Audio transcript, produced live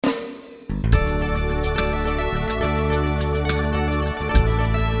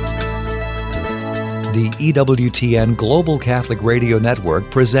the EWTN Global Catholic Radio Network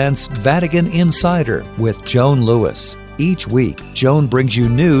presents Vatican Insider with Joan Lewis. Each week, Joan brings you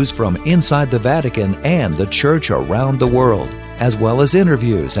news from inside the Vatican and the Church around the world, as well as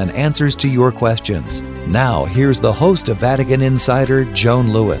interviews and answers to your questions. Now, here's the host of Vatican Insider,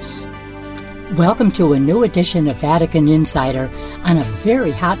 Joan Lewis. Welcome to a new edition of Vatican Insider on a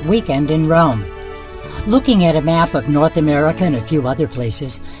very hot weekend in Rome. Looking at a map of North America and a few other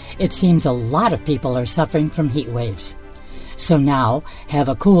places, it seems a lot of people are suffering from heat waves. So now, have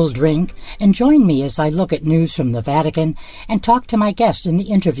a cool drink and join me as I look at news from the Vatican and talk to my guest in the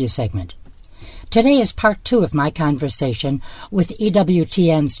interview segment. Today is part 2 of my conversation with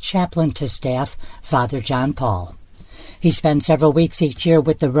EWTN's chaplain to staff, Father John Paul. He spends several weeks each year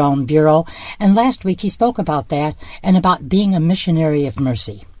with the Rome Bureau, and last week he spoke about that and about being a missionary of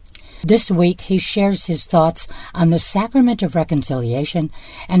mercy. This week he shares his thoughts on the sacrament of reconciliation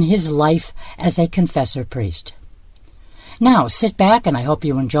and his life as a confessor priest. Now, sit back and I hope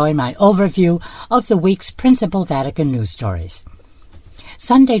you enjoy my overview of the week's principal Vatican news stories.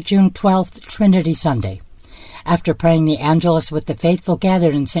 Sunday, June 12th, Trinity Sunday. After praying the Angelus with the faithful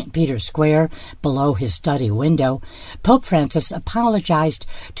gathered in St. Peter's Square below his study window, Pope Francis apologized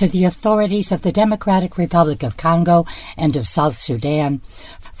to the authorities of the Democratic Republic of Congo and of South Sudan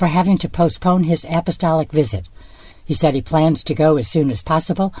for having to postpone his apostolic visit. He said he plans to go as soon as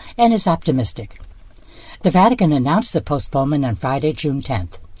possible and is optimistic. The Vatican announced the postponement on Friday, June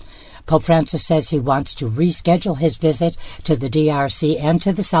 10th. Pope Francis says he wants to reschedule his visit to the DRC and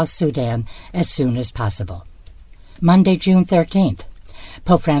to the South Sudan as soon as possible. Monday, June 13th.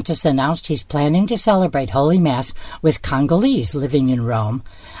 Pope Francis announced he's planning to celebrate Holy Mass with Congolese living in Rome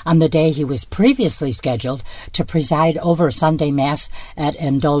on the day he was previously scheduled to preside over Sunday Mass at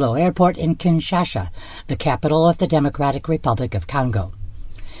Ndolo Airport in Kinshasa, the capital of the Democratic Republic of Congo.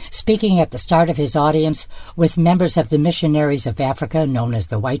 Speaking at the start of his audience with members of the Missionaries of Africa, known as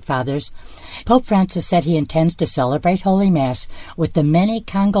the White Fathers, Pope Francis said he intends to celebrate Holy Mass with the many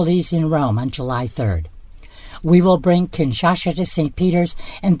Congolese in Rome on July 3rd. We will bring Kinshasa to St. Peter's,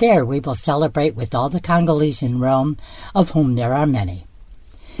 and there we will celebrate with all the Congolese in Rome, of whom there are many.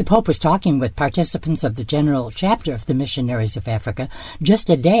 The Pope was talking with participants of the General Chapter of the Missionaries of Africa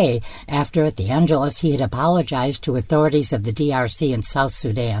just a day after at the Angelus he had apologized to authorities of the DRC and South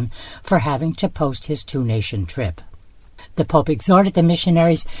Sudan for having to post his two-nation trip. The Pope exhorted the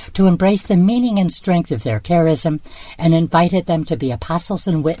missionaries to embrace the meaning and strength of their charism and invited them to be apostles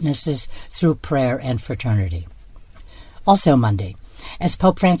and witnesses through prayer and fraternity. Also Monday, as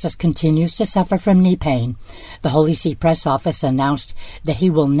Pope Francis continues to suffer from knee pain, the Holy See Press Office announced that he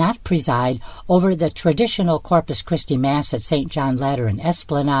will not preside over the traditional Corpus Christi Mass at St. John Lateran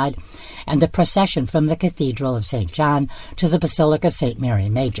Esplanade and the procession from the Cathedral of St. John to the Basilica of St. Mary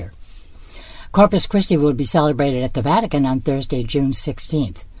Major. Corpus Christi will be celebrated at the Vatican on Thursday, June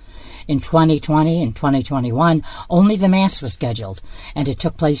 16th. In 2020 and 2021, only the Mass was scheduled, and it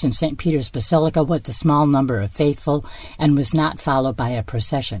took place in St. Peter's Basilica with a small number of faithful and was not followed by a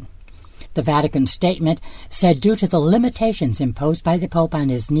procession. The Vatican statement said due to the limitations imposed by the Pope on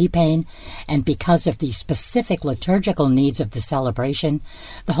his knee pain and because of the specific liturgical needs of the celebration,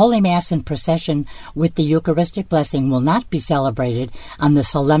 the Holy Mass and procession with the Eucharistic blessing will not be celebrated on the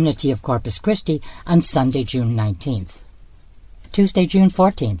Solemnity of Corpus Christi on Sunday, June 19th. Tuesday, June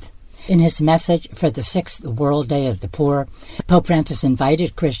 14th. In his message for the 6th World Day of the Poor, Pope Francis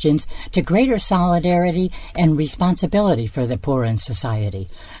invited Christians to greater solidarity and responsibility for the poor in society,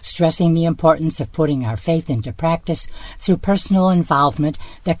 stressing the importance of putting our faith into practice through personal involvement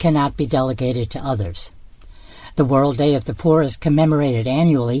that cannot be delegated to others. The World Day of the Poor is commemorated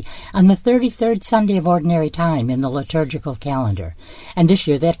annually on the 33rd Sunday of Ordinary Time in the liturgical calendar, and this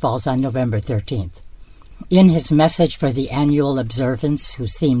year that falls on November 13th. In his message for the annual observance,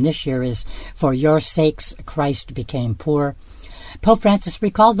 whose theme this year is "For your sakes Christ became poor," Pope Francis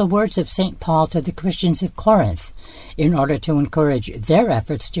recalled the words of St. Paul to the Christians of Corinth in order to encourage their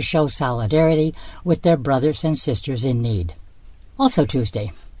efforts to show solidarity with their brothers and sisters in need. Also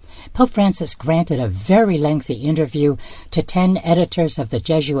Tuesday, Pope Francis granted a very lengthy interview to 10 editors of the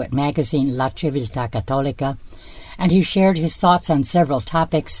Jesuit magazine La Civiltà Cattolica, and he shared his thoughts on several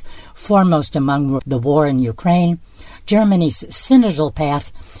topics, foremost among the war in Ukraine, Germany's synodal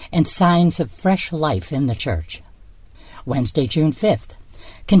path, and signs of fresh life in the Church. Wednesday, June 5th.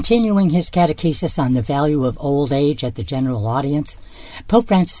 Continuing his catechesis on the value of old age at the general audience, Pope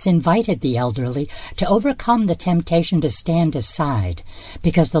Francis invited the elderly to overcome the temptation to stand aside,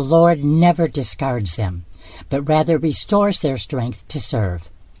 because the Lord never discards them, but rather restores their strength to serve.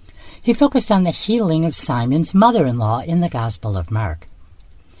 He focused on the healing of Simon's mother-in-law in the Gospel of Mark.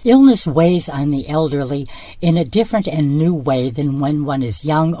 Illness weighs on the elderly in a different and new way than when one is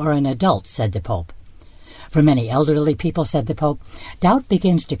young or an adult, said the Pope. For many elderly people, said the Pope, doubt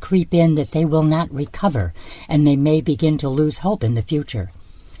begins to creep in that they will not recover, and they may begin to lose hope in the future.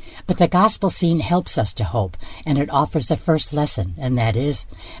 But the gospel scene helps us to hope, and it offers a first lesson, and that is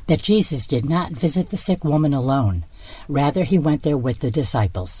that Jesus did not visit the sick woman alone. Rather, he went there with the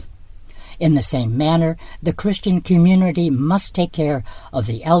disciples. In the same manner, the Christian community must take care of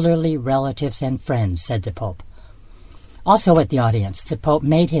the elderly, relatives, and friends, said the Pope. Also at the audience, the Pope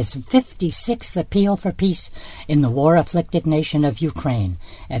made his 56th appeal for peace in the war-afflicted nation of Ukraine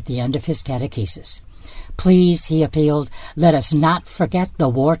at the end of his catechesis. Please, he appealed, let us not forget the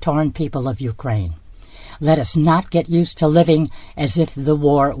war-torn people of Ukraine. Let us not get used to living as if the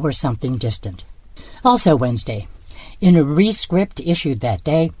war were something distant. Also Wednesday, in a rescript issued that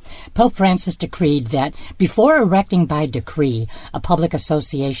day, Pope Francis decreed that before erecting by decree a public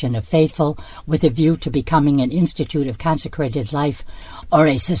association of faithful with a view to becoming an institute of consecrated life or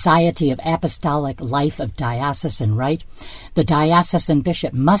a society of apostolic life of diocesan right, the diocesan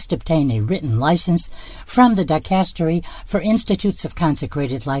bishop must obtain a written license from the dicastery for institutes of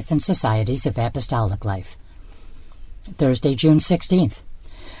consecrated life and societies of apostolic life. Thursday, June 16th.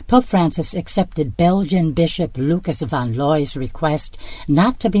 Pope Francis accepted Belgian Bishop Lucas van Looy's request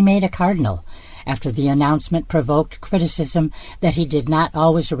not to be made a cardinal after the announcement provoked criticism that he did not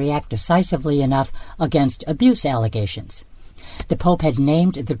always react decisively enough against abuse allegations. The Pope had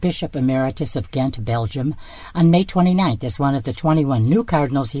named the Bishop Emeritus of Ghent, Belgium, on May 29th as one of the 21 new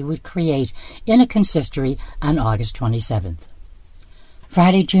cardinals he would create in a consistory on August 27th.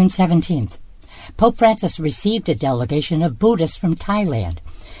 Friday, June 17th. Pope Francis received a delegation of Buddhists from Thailand,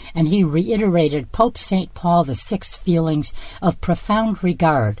 and he reiterated Pope St. Paul VI's feelings of profound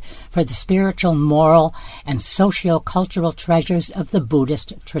regard for the spiritual, moral, and socio-cultural treasures of the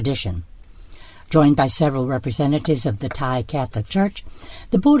Buddhist tradition. Joined by several representatives of the Thai Catholic Church,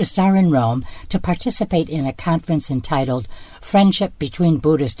 the Buddhists are in Rome to participate in a conference entitled Friendship Between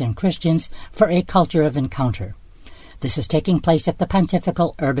Buddhists and Christians for a Culture of Encounter. This is taking place at the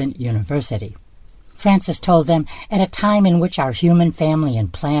Pontifical Urban University. Francis told them, at a time in which our human family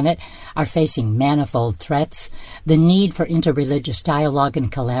and planet are facing manifold threats, the need for interreligious dialogue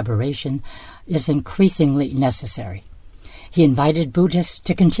and collaboration is increasingly necessary. He invited Buddhists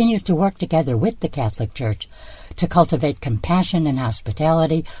to continue to work together with the Catholic Church to cultivate compassion and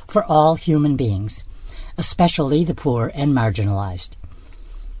hospitality for all human beings, especially the poor and marginalized.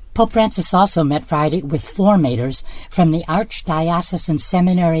 Pope Francis also met Friday with formators from the Archdiocesan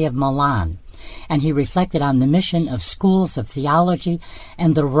Seminary of Milan, and he reflected on the mission of schools of theology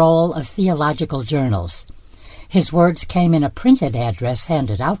and the role of theological journals. His words came in a printed address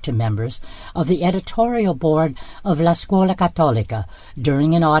handed out to members of the editorial board of La Scuola Cattolica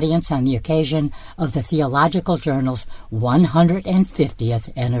during an audience on the occasion of the Theological Journal's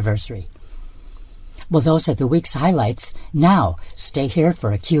 150th anniversary. Well, those are the week's highlights. Now, stay here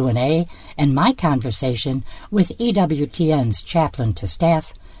for a Q&A and my conversation with EWTN's chaplain to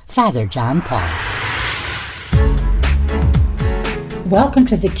staff, Father John Paul. Welcome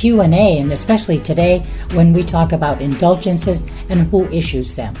to the Q&A, and especially today when we talk about indulgences and who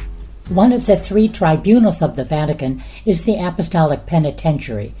issues them. One of the three tribunals of the Vatican is the Apostolic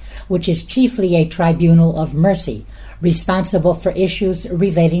Penitentiary, which is chiefly a tribunal of mercy, responsible for issues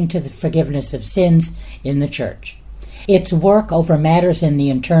relating to the forgiveness of sins in the Church. Its work over matters in the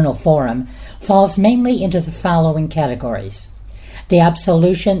internal forum falls mainly into the following categories: the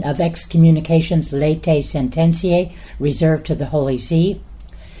absolution of excommunications latae sententiae reserved to the Holy See,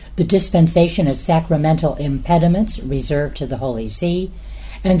 the dispensation of sacramental impediments reserved to the Holy See,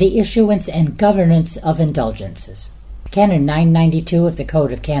 and the issuance and governance of indulgences. Canon 992 of the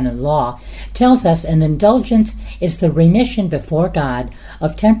Code of Canon Law tells us an indulgence is the remission before God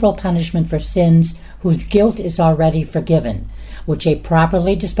of temporal punishment for sins whose guilt is already forgiven, which a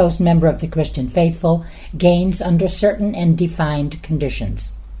properly disposed member of the Christian faithful gains under certain and defined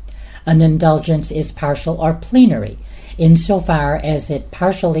conditions. An indulgence is partial or plenary, insofar as it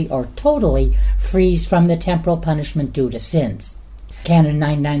partially or totally frees from the temporal punishment due to sins. Canon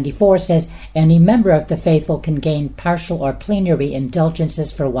 994 says any member of the faithful can gain partial or plenary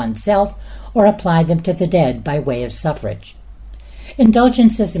indulgences for oneself or apply them to the dead by way of suffrage.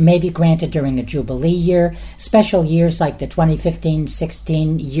 Indulgences may be granted during a Jubilee year, special years like the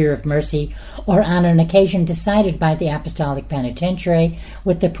 2015-16 Year of Mercy, or on an occasion decided by the Apostolic Penitentiary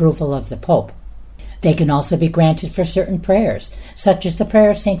with the approval of the Pope. They can also be granted for certain prayers, such as the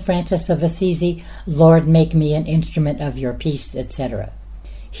prayer of St. Francis of Assisi, Lord, make me an instrument of your peace, etc.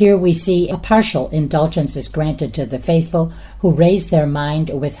 Here we see a partial indulgence is granted to the faithful who raise their mind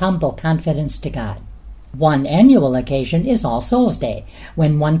with humble confidence to God. One annual occasion is All Souls' Day,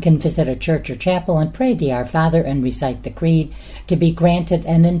 when one can visit a church or chapel and pray the Our Father and recite the Creed to be granted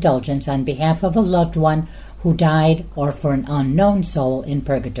an indulgence on behalf of a loved one who died or for an unknown soul in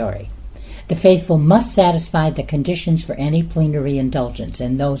purgatory. The faithful must satisfy the conditions for any plenary indulgence,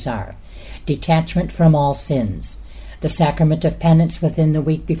 and those are detachment from all sins, the sacrament of penance within the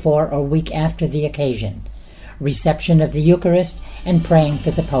week before or week after the occasion, reception of the Eucharist, and praying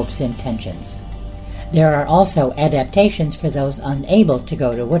for the Pope's intentions. There are also adaptations for those unable to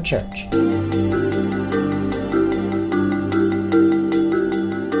go to a church.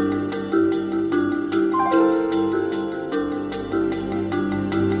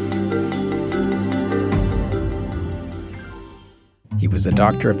 He was a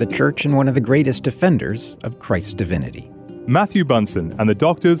doctor of the Church and one of the greatest defenders of Christ's divinity. Matthew Bunson and the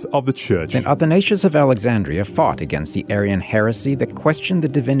Doctors of the Church. St. Athanasius of Alexandria fought against the Arian heresy that questioned the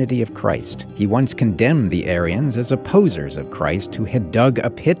divinity of Christ. He once condemned the Arians as opposers of Christ who had dug a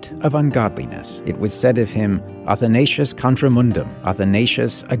pit of ungodliness. It was said of him, Athanasius contra mundum,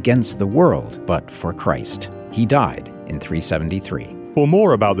 Athanasius against the world, but for Christ. He died in 373. For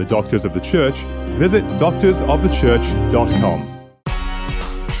more about the Doctors of the Church, visit doctorsofthechurch.com.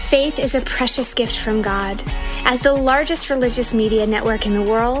 Faith is a precious gift from God. As the largest religious media network in the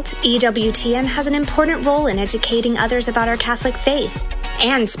world, EWTN has an important role in educating others about our Catholic faith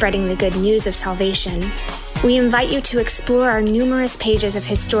and spreading the good news of salvation. We invite you to explore our numerous pages of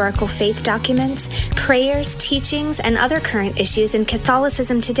historical faith documents, prayers, teachings, and other current issues in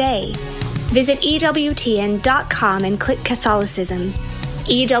Catholicism today. Visit EWTN.com and click Catholicism.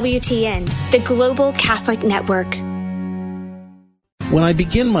 EWTN, the Global Catholic Network. When I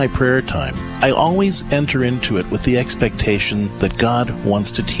begin my prayer time, I always enter into it with the expectation that God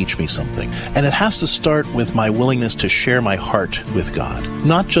wants to teach me something. And it has to start with my willingness to share my heart with God,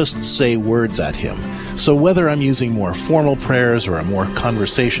 not just say words at Him. So whether I'm using more formal prayers or a more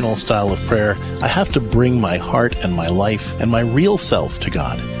conversational style of prayer, I have to bring my heart and my life and my real self to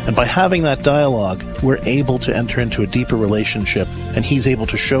God. And by having that dialogue, we're able to enter into a deeper relationship, and He's able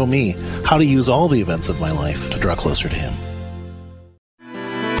to show me how to use all the events of my life to draw closer to Him.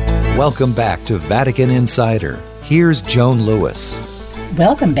 Welcome back to Vatican Insider. Here's Joan Lewis.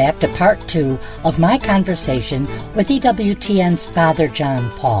 Welcome back to part 2 of my conversation with EWTN's Father John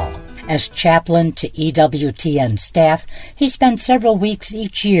Paul. As chaplain to EWTN staff, he spends several weeks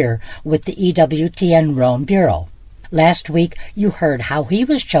each year with the EWTN Rome Bureau. Last week, you heard how he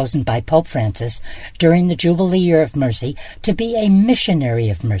was chosen by Pope Francis during the Jubilee Year of Mercy to be a Missionary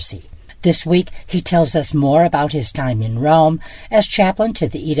of Mercy. This week, he tells us more about his time in Rome as chaplain to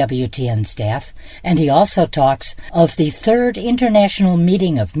the EWTN staff, and he also talks of the third international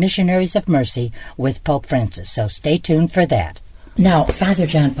meeting of Missionaries of Mercy with Pope Francis, so stay tuned for that. Now, Father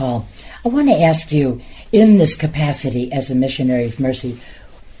John Paul, I want to ask you, in this capacity as a Missionary of Mercy,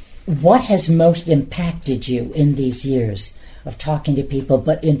 what has most impacted you in these years of talking to people,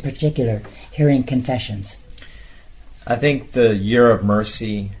 but in particular, hearing confessions? I think the Year of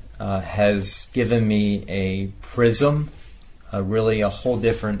Mercy has given me a prism, really a whole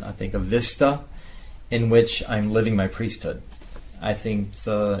different, a vista in which I'm living my priesthood. I think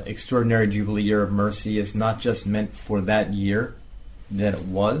the Extraordinary Jubilee Year of Mercy is not just meant for that year that it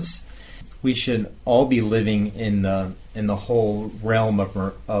was. We should all be living in the whole realm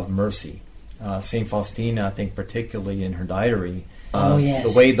of mercy. St. Faustina, I think particularly in her diary,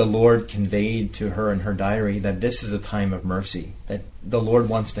 the way the Lord conveyed to her in her diary that this is a time of mercy, that the Lord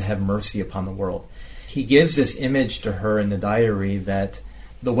wants to have mercy upon the world. He gives this image to her in the diary that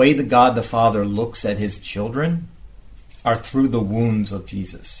the way that God the Father looks at His children are through the wounds of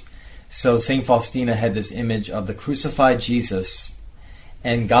Jesus. So St. Faustina had this image of the crucified Jesus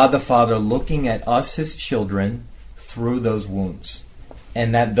and God the Father looking at us, His children, through those wounds.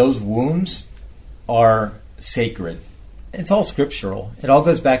 And that those wounds are sacred. It's all scriptural. It all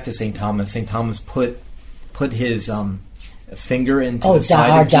goes back to St. Thomas. St. Thomas put his finger into the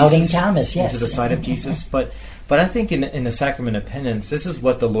side of Jesus. Doubting Thomas, yes. Into the side of Jesus. But I think in the sacrament of penance, this is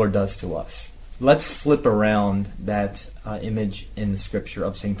what the Lord does to us. Let's flip around that image in the scripture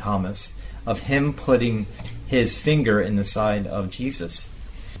of St. Thomas, of him putting his finger in the side of Jesus.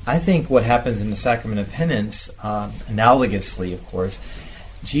 I think what happens in the sacrament of penance, analogously, of course,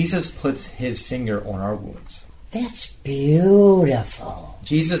 Jesus puts His finger on our wounds. That's beautiful.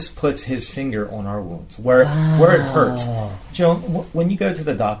 Jesus puts His finger on our wounds, where it hurts. Joan, when you go to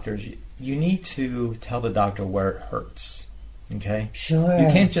the doctors, you need to tell the doctor where it hurts. Okay? Sure. You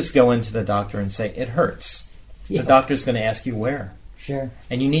can't just go into the doctor and say, it hurts. Yeah. The doctor's going to ask you where. Sure.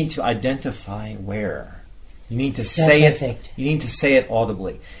 And you need to identify where. You need to So say perfect. it. You need to say it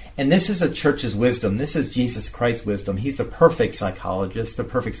audibly. And this is a church's wisdom. This is Jesus Christ's wisdom. He's the perfect psychologist, the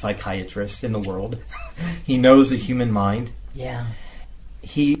perfect psychiatrist in the world. He knows the human mind. Yeah.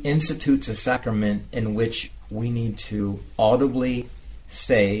 He institutes a sacrament in which we need to audibly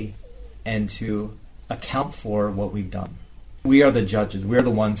say and to account for what we've done. We are the judges. We're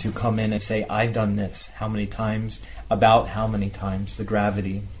the ones who come in and say, I've done this. How many times? About how many times? The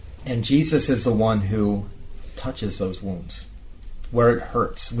gravity. And Jesus is the one who touches those wounds, where it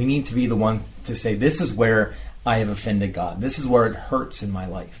hurts. We need to be the one to say, this is where I have offended God. This is where it hurts in my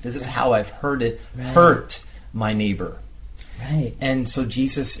life. This is how I've hurt it, hurt my neighbor. Right. And so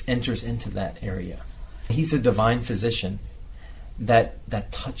Jesus enters into that area. He's a divine physician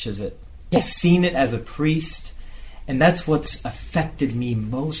that touches it. He's seen it as a priest, and that's what's affected me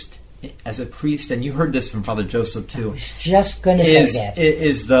most as a priest. And you heard this from Father Joseph too. I was just going to say that.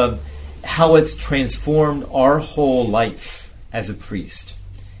 Is how it's transformed our whole life as a priest.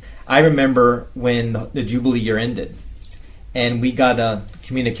 I remember when the Jubilee year ended, and we got a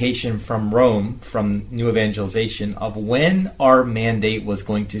communication from Rome, from New Evangelization, of when our mandate was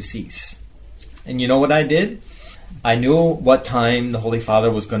going to cease. And you know what I did? I knew what time the Holy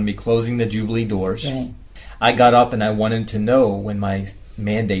Father was going to be closing the Jubilee doors. Right. I got up and I wanted to know when my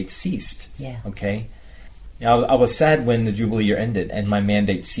mandate ceased. Yeah. Okay? Now, I was sad when the Jubilee year ended and my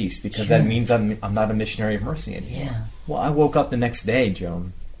mandate ceased, because that means I'm not a missionary of mercy anymore. Yeah. Well, I woke up the next day,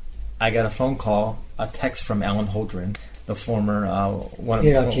 Joan. I got a phone call, a text from Alan Holdren, the former one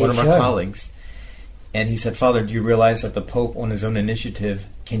of our colleagues, and he said, Father, do you realize that the Pope, on his own initiative,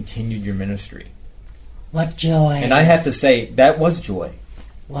 continued your ministry? What joy. And I have to say, that was joy.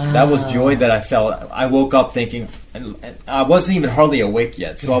 Wow. That was joy that I felt. I woke up thinking, and I wasn't even hardly awake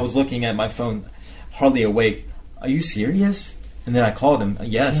yet, so I was looking at my phone, hardly awake. Are you serious? And then I called him,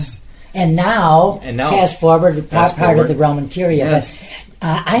 yes. Yeah. And now, fast forward, part of the Roman Curia. Yes.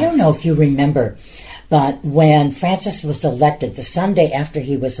 But, I don't know if you remember, but when Francis was elected, the Sunday after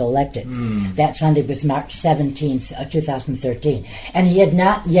he was elected, that Sunday was March 17th, 2013, and he had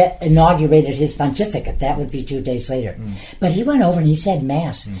not yet inaugurated his pontificate. That would be 2 days later. But he went over and he said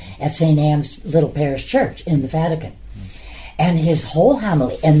Mass at St. Anne's Little Parish Church in the Vatican. And his whole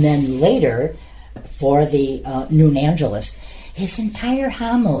homily, and then later, for the Noon Angelus, his entire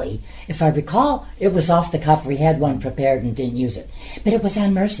homily, if I recall, it was off the cuff. We had one prepared and didn't use it. But it was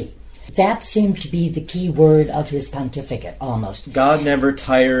on mercy. That seemed to be the key word of his pontificate, almost. God never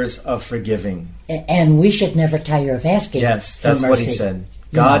tires of forgiving. And we should never tire of asking Yes, for that's mercy. what he said.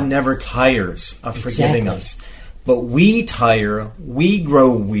 God never tires of forgiving us. But we tire, we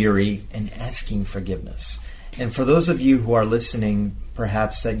grow weary in asking forgiveness. And for those of you who are listening,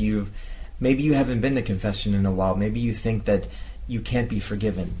 perhaps that maybe you haven't been to confession in a while. Maybe you think that you can't be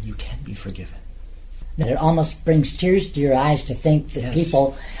forgiven. You can be forgiven. It almost brings tears to your eyes to think that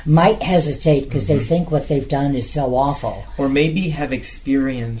people might hesitate because they think what they've done is so awful. Or maybe have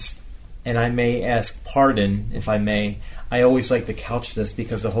experienced, and I may ask pardon, if I may. I always like to couch this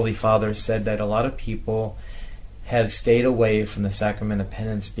because the Holy Father said that a lot of people have stayed away from the sacrament of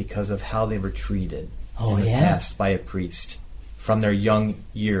penance because of how they were treated in the past by a priest from their young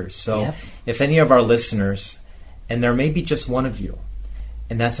years. So if any of our listeners, and there may be just one of you,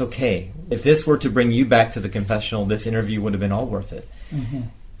 and that's okay. If this were to bring you back to the confessional, this interview would have been all worth it.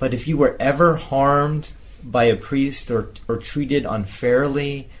 But if you were ever harmed by a priest or treated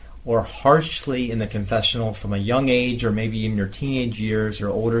unfairly or harshly in the confessional from a young age, or maybe in your teenage years or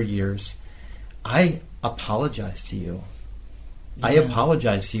older years, I apologize to you. I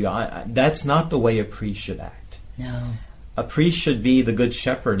apologize to you. That's not the way a priest should act. No. A priest should be the good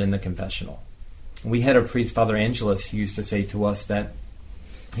shepherd in the confessional. We had a priest, Father Angelus, who used to say to us that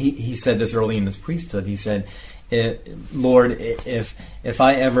he said this early in his priesthood. He said, Lord, if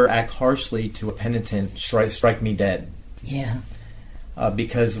I ever act harshly to a penitent, strike me dead. Yeah.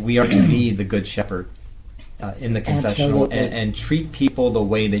 Because we are to be the good shepherd in the confessional and treat people the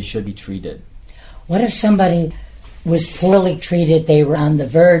way they should be treated. What if somebody was poorly treated? They were on the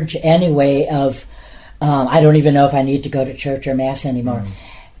verge anyway of, I don't even know if I need to go to church or Mass anymore.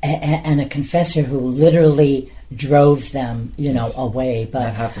 And a confessor who literally drove them, away.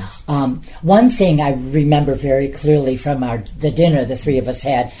 But that happens. One thing I remember very clearly from the dinner the three of us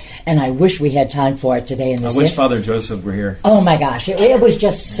had, and I wish we had time for it today. I wish Father Joseph were here. Oh my gosh, it was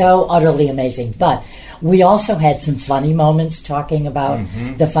just so utterly amazing. But we also had some funny moments talking about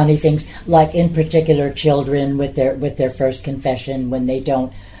the funny things, like in particular children with their first confession when they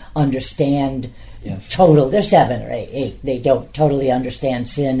don't understand they're 7 or 8. They don't totally understand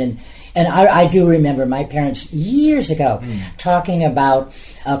sin, And I do remember my parents years ago talking about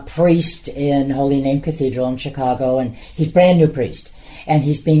a priest in Holy Name Cathedral in Chicago, and he's a brand new priest. And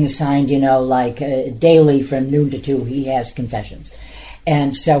he's being assigned, daily from noon to 2, he has confessions.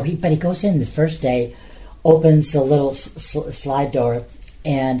 And so he goes in the first day, opens the little slide door,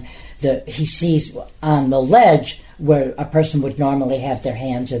 and he sees on the ledge where a person would normally have their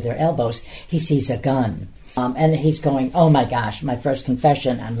hands or their elbows, he sees a gun. And he's going, oh my gosh, my first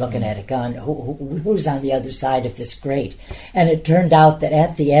confession, I'm looking at a gun. Who's on the other side of this grate? And it turned out that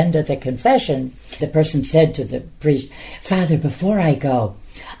at the end of the confession, the person said to the priest, Father, before I go,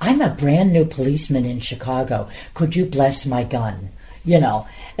 I'm a brand new policeman in Chicago. Could you bless my gun? So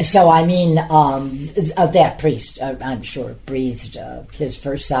that priest, I'm sure, breathed his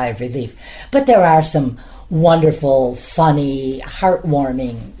first sigh of relief. But there are some wonderful, funny,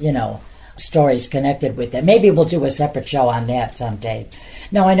 heartwarming, stories connected with it. Maybe we'll do a separate show on that someday.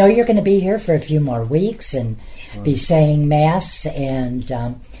 Now, I know you're going to be here for a few more weeks and be saying Mass and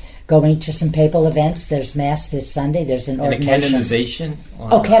going to some papal events. There's Mass this Sunday. There's an ordination. And a canonization.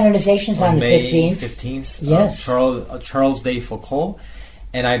 Canonization's on the May 15th. 15th. Yes. Charles de Foucault.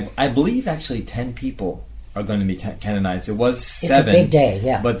 And I believe actually 10 people are going to be canonized. It was 7. It's a big day,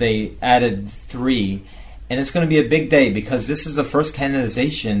 yeah. But they added 3. And it's going to be a big day because this is the first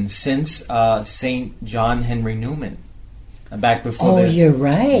canonization since St. John Henry Newman. Back before you're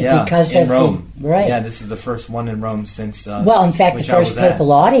right. Yeah, because in of Rome. Right. Yeah, this is the first one in Rome since... in fact, the first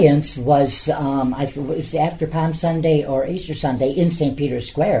papal at. audience was, it was after Palm Sunday or Easter Sunday in St. Peter's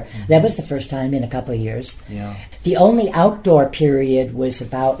Square. Mm-hmm. That was the first time in a couple of years. Yeah. The only outdoor period was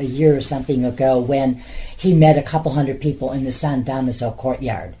about a year or something ago when he met a couple hundred people in the San Damaso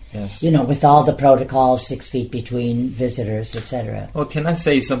courtyard. Yes. With all the protocols, 6 feet between visitors, etc. Well, can I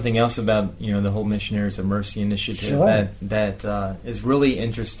say something else about the whole Missionaries of Mercy initiative? Sure. that is really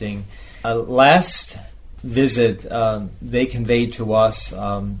interesting. Last visit, they conveyed to us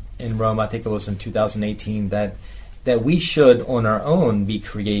in Rome, I think it was in 2018, that we should on our own be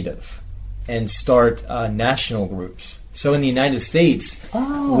creative and start national groups. So in the United States,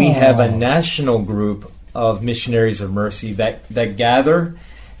 we have a national group of Missionaries of Mercy that gather,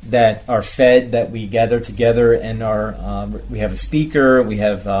 that are fed, that we gather together, and we have a speaker, we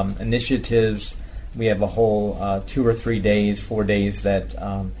have initiatives, we have a whole 2 or 3 days, 4 days that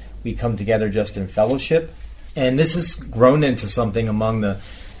we come together just in fellowship. And this has grown into something among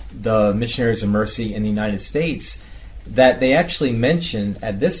the Missionaries of Mercy in the United States that they actually mentioned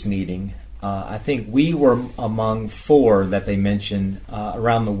at this meeting. I think we were among 4 that they mentioned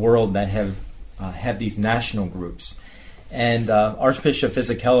around the world that have these national groups. And Archbishop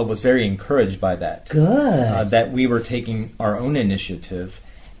Fisichella was very encouraged by that. Good. That we were taking our own initiative,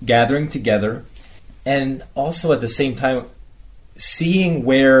 gathering together, and also at the same time seeing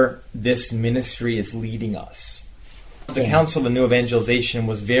where this ministry is leading us. The Council of New Evangelization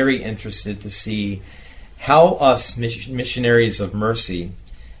was very interested to see how us missionaries of mercy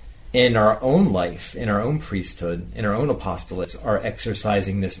in our own life, in our own priesthood, in our own apostolates are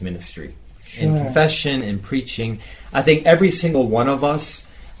exercising this ministry. Sure. In confession, in preaching. I think every single one of us,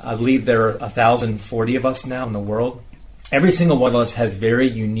 I believe there are 1,040 of us now in the world, every single one of us has very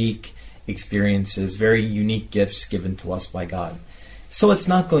unique experiences, very unique gifts given to us by God. So it's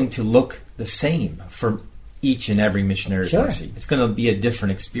not going to look the same for each and every missionary of mercy. It's going to be a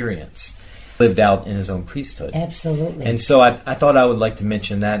different experience lived out in his own priesthood. Absolutely. And so I thought I would like to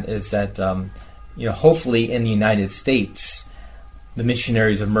mention that is that, hopefully in the United States, the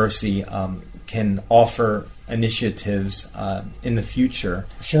Missionaries of Mercy can offer initiatives in the future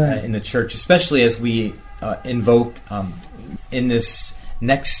in the church, especially as we invoke in this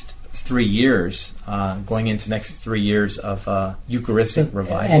next 3 years, going into next 3 years of Eucharistic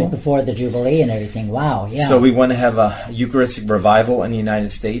revival. And before the Jubilee and everything. Wow, yeah. So we want to have a Eucharistic revival in the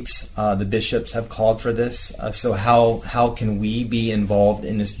United States. The bishops have called for this. So how can we be involved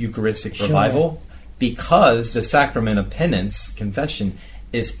in this Eucharistic revival? Because the sacrament of penance, confession,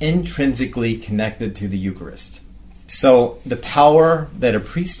 is intrinsically connected to the Eucharist. So the power that a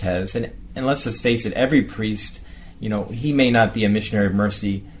priest has, and let's just face it, every priest, he may not be a missionary of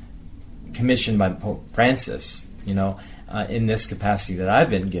mercy commissioned by Pope Francis, in this capacity that I've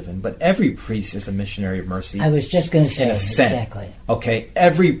been given, but every priest is a missionary of mercy. I was just going to say exactly. Okay,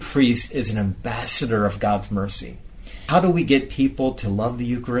 every priest is an ambassador of God's mercy. How do we get people to love the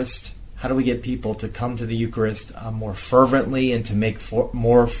Eucharist? How do we get people to come to the Eucharist more fervently and to make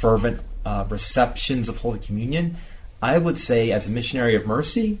more fervent receptions of Holy Communion? I would say, as a missionary of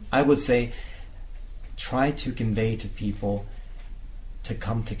mercy, try to convey to people to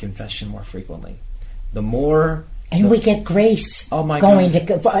come to confession more frequently. The more And we get grace. Oh my God.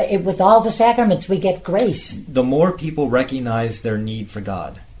 With all the sacraments, we get grace. The more people recognize their need for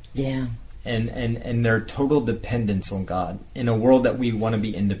God. Yeah. And their total dependence on God in a world that we want to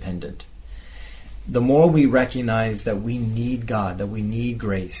be independent. The more we recognize that we need God, that we need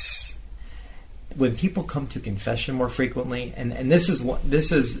grace. When people come to confession more frequently, and this is what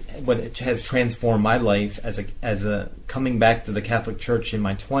has transformed my life as a coming back to the Catholic Church in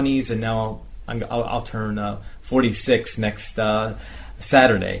my 20s, and now I'll turn 46 next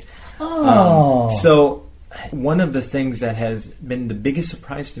Saturday. So one of the things that has been the biggest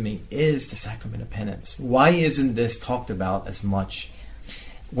surprise to me is the sacrament of penance. Why isn't this talked about as much?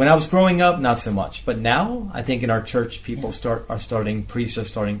 When I was growing up, not so much. But now, I think in our church, priests are starting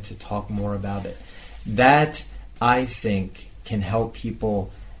to talk more about it. That, I think, can help people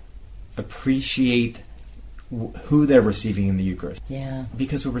appreciate who they're receiving in the Eucharist. Yeah.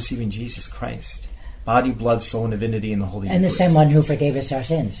 Because we're receiving Jesus Christ. Body, blood, soul, and divinity in the Holy Eucharist. And the same one who forgave us our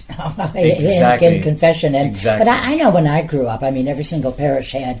sins. Exactly. In confession. Exactly. But I know when I grew up, every single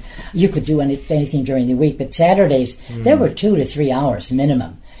parish had, you could do anything during the week, but Saturdays, there were 2 to 3 hours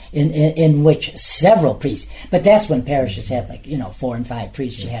minimum in which several priests, but that's when parishes had 4 and 5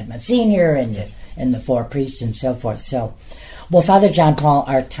 priests. You had Monsignor and the 4 priests and so forth. So, well, Father John Paul,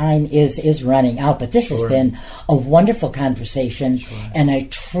 our time is running out, but this has been a wonderful conversation, and I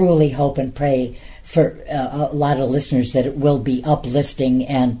truly hope and pray for a lot of listeners that it will be uplifting,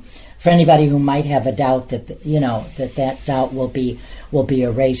 and for anybody who might have a doubt that that doubt will be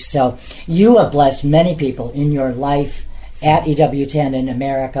erased. So you have blessed many people in your life at EWTN in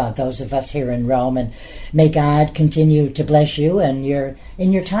America, those of us here in Rome, and may God continue to bless you and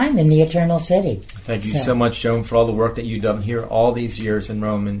in your time in the Eternal City. Thank you so much, Joan, for all the work that you've done here all these years in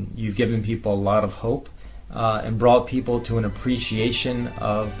Rome, and you've given people a lot of hope and brought people to an appreciation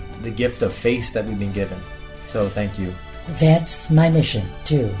of the gift of faith that we've been given. So thank you. That's my mission,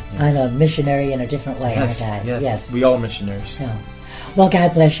 too. Yeah. I'm a missionary in a different way, yes, aren't I? Yes, we all missionaries. So, well,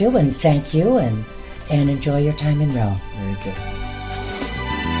 God bless you, and thank you, and enjoy your time in Rome. Very good.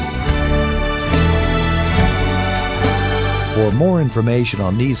 For more information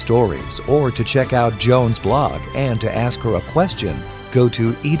on these stories, or to check out Joan's blog and to ask her a question, go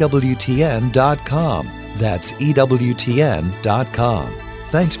to EWTN.com. That's EWTN.com.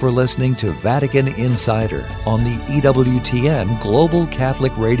 Thanks for listening to Vatican Insider on the EWTN Global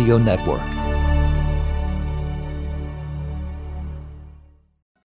Catholic Radio Network.